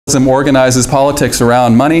organizes politics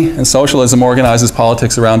around money, and socialism organizes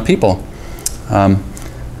politics around people.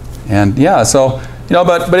 And yeah, so, you know,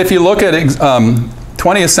 but if you look at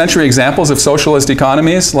 20th century examples of socialist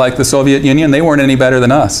economies like the Soviet Union, they weren't any better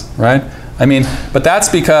than us, right? I mean, but that's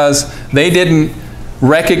because they didn't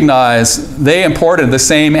recognize, they imported the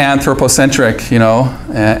same anthropocentric, you know,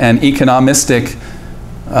 and economistic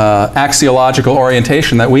axiological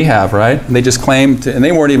orientation that we have, right? And they just claimed, and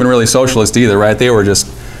they weren't even really socialist either, right? They were just,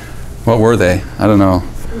 what were they? I don't know.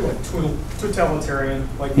 Totalitarian,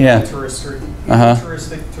 like yeah. militaristic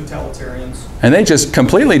totalitarians. And they just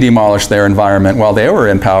completely demolished their environment while they were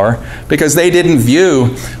in power because they didn't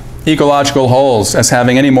view ecological wholes as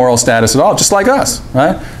having any moral status at all, just like us,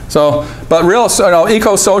 right? So, but real, you know,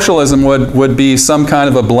 eco-socialism would be some kind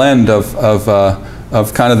of a blend of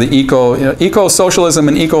kind of the eco-socialism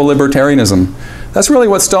and eco-libertarianism. That's really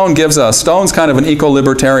what Stone gives us. Stone's kind of an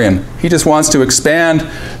eco-libertarian. He just wants to expand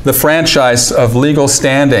the franchise of legal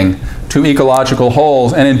standing to ecological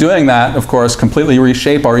wholes, and in doing that, of course, completely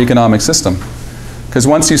reshape our economic system. Because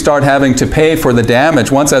once you start having to pay for the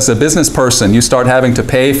damage, once as a business person you start having to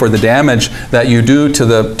pay for the damage that you do to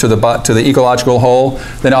the ecological whole,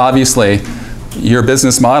 then obviously your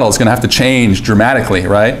business model is going to have to change dramatically,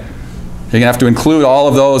 right? You're going to have to include all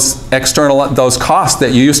of those costs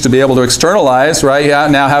that you used to be able to externalize, right? You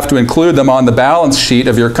now have to include them on the balance sheet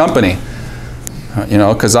of your company. You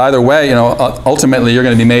know, because either way, you know, ultimately you're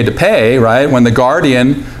going to be made to pay, right? When the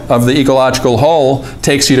guardian of the ecological whole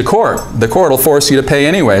takes you to court. The court will force you to pay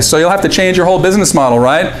anyway. So you'll have to change your whole business model,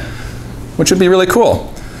 right? Which would be really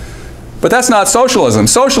cool. But that's not socialism.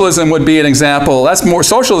 Socialism would be an example.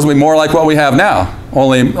 Socialism would be more like what we have now,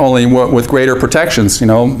 only with greater protections. You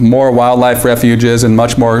know, more wildlife refuges and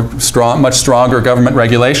much stronger government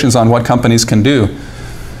regulations on what companies can do.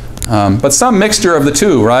 But some mixture of the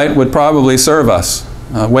two, right, would probably serve us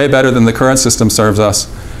way better than the current system serves us.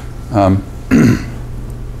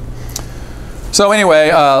 So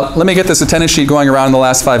anyway, let me get this attendance sheet going around in the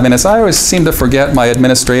last 5 minutes. I always seem to forget my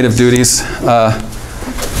administrative duties.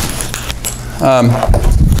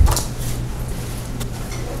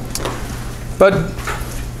 But,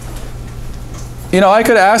 you know, I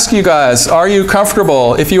could ask you guys, are you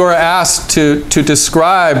comfortable if you were asked to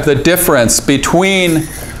describe the difference between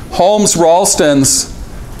Holmes Ralston's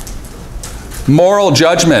moral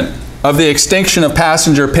judgment of the extinction of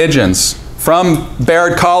passenger pigeons from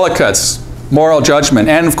Baird Collicutt's moral judgment,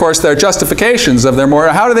 and of course their justifications of their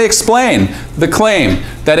moral, how do they explain the claim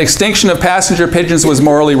that extinction of passenger pigeons was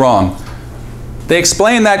morally wrong? They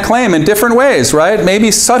explain that claim in different ways, right?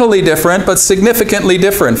 Maybe subtly different, but significantly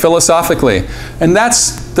different philosophically. And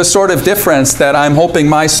that's the sort of difference that I'm hoping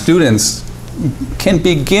my students can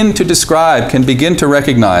begin to describe, can begin to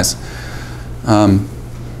recognize.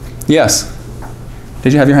 Yes?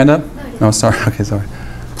 Did you have your hand up? No, sorry. Okay, sorry.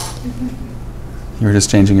 You were just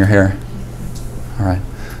changing your hair. All right.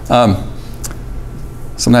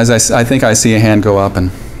 Sometimes I think I see a hand go up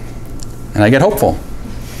and I get hopeful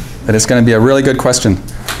that it's going to be a really good question.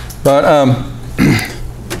 But,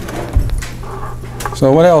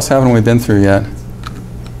 so what else haven't we been through yet?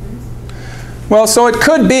 Well, so it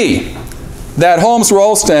could be that Holmes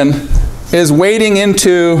Ralston is wading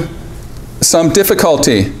into some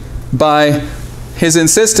difficulty by his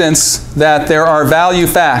insistence that there are value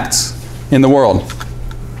facts in the world.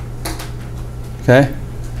 Okay?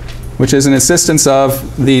 Which is an insistence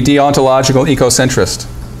of the deontological ecocentrist.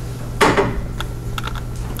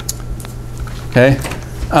 Okay?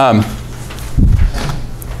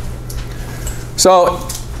 So,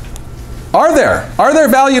 are there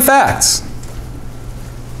value facts?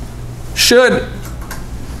 Should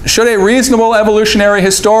a reasonable evolutionary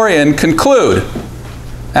historian conclude,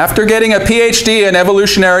 after getting a PhD in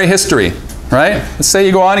evolutionary history, right? Let's say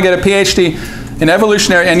you go on and get a PhD in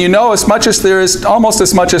evolutionary, and you know as much as there is, almost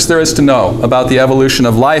as much as there is to know about the evolution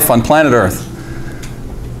of life on planet Earth.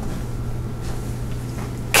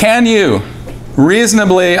 Can you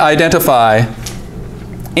reasonably identify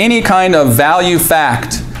any kind of value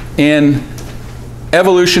fact in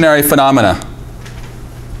evolutionary phenomena?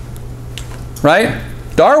 Right?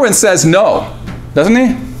 Darwin says no, doesn't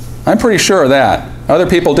he? I'm pretty sure of that. Other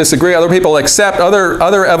people disagree. Other people accept.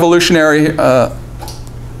 Other evolutionary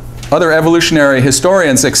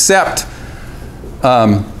historians accept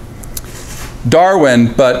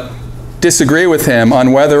Darwin, but disagree with him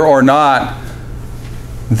on whether or not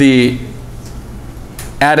the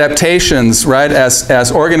adaptations, right,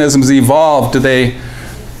 as organisms evolve,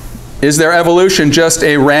 is their evolution just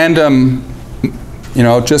a random, you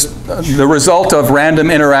know, just the result of random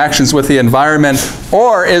interactions with the environment,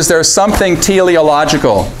 or is there something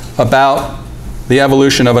teleological about the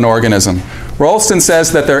evolution of an organism. Rolston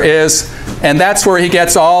says that there is, and that's where he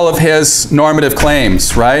gets all of his normative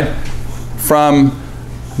claims, right? From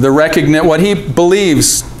the what he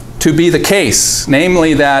believes to be the case,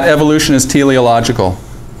 namely that evolution is teleological.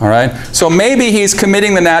 All right? So maybe he's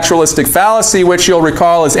committing the naturalistic fallacy, which you'll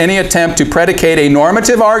recall is any attempt to predicate a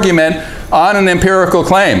normative argument on an empirical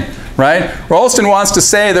claim. Right? Rolston wants to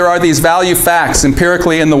say there are these value facts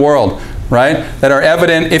empirically in the world, right, that are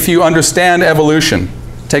evident if you understand evolution.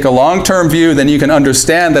 Take a long-term view, then you can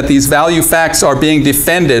understand that these value facts are being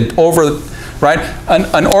defended over, right?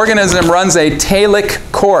 An organism runs a telic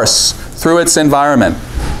course through its environment.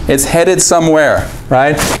 It's headed somewhere,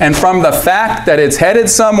 right? And from the fact that it's headed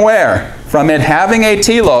somewhere, from it having a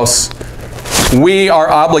telos, we are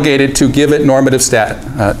obligated to give it normative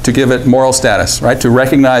to give it moral status, right? To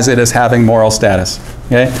recognize it as having moral status.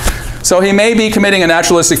 Okay? So he may be committing a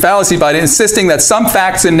naturalistic fallacy by insisting that some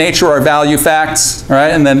facts in nature are value facts, right?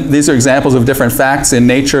 And then these are examples of different facts in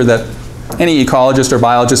nature that any ecologist or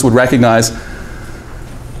biologist would recognize.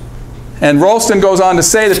 And Rolston goes on to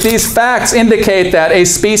say that these facts indicate that a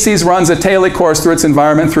species runs a telic course through its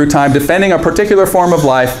environment through time, defending a particular form of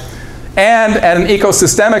life. And at an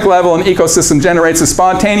ecosystemic level, an ecosystem generates a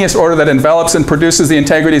spontaneous order that envelops and produces the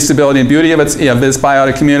integrity, stability, and beauty of its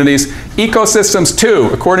biotic communities. Ecosystems, too,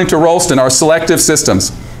 according to Rolston, are selective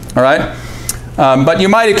systems. All right? But you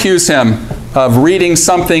might accuse him of reading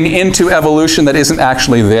something into evolution that isn't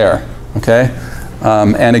actually there. Okay?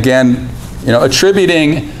 And again, you know,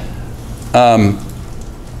 attributing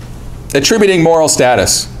moral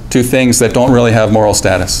status to things that don't really have moral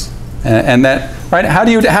status, and that. Right? How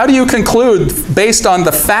do you conclude, based on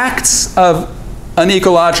the facts of an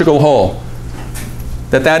ecological whole,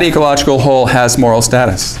 that ecological whole has moral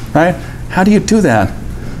status? Right? How do you do that?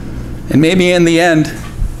 And maybe in the end,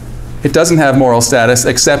 it doesn't have moral status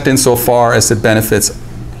except insofar as it benefits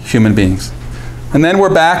human beings. And then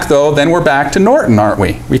we're back, though, to Norton, aren't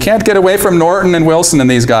we? We can't get away from Norton and Wilson and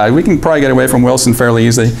these guys. We can probably get away from Wilson fairly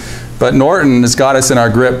easily, but Norton has got us in our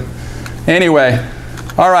grip. Anyway,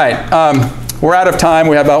 all right. We're out of time.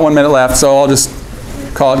 We have about 1 minute left, so I'll just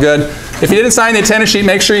call it good. If you didn't sign the attendance sheet,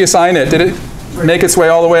 make sure you sign it. Did it make its way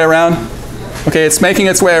all the way around? Okay, it's making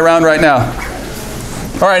its way around right now.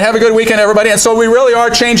 All right, have a good weekend, everybody. And so we really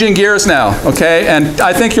are changing gears now, okay? And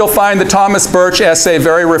I think you'll find the Thomas Birch essay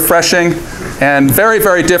very refreshing and very,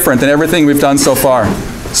 very different than everything we've done so far.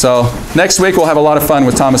 So next week we'll have a lot of fun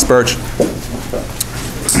with Thomas Birch.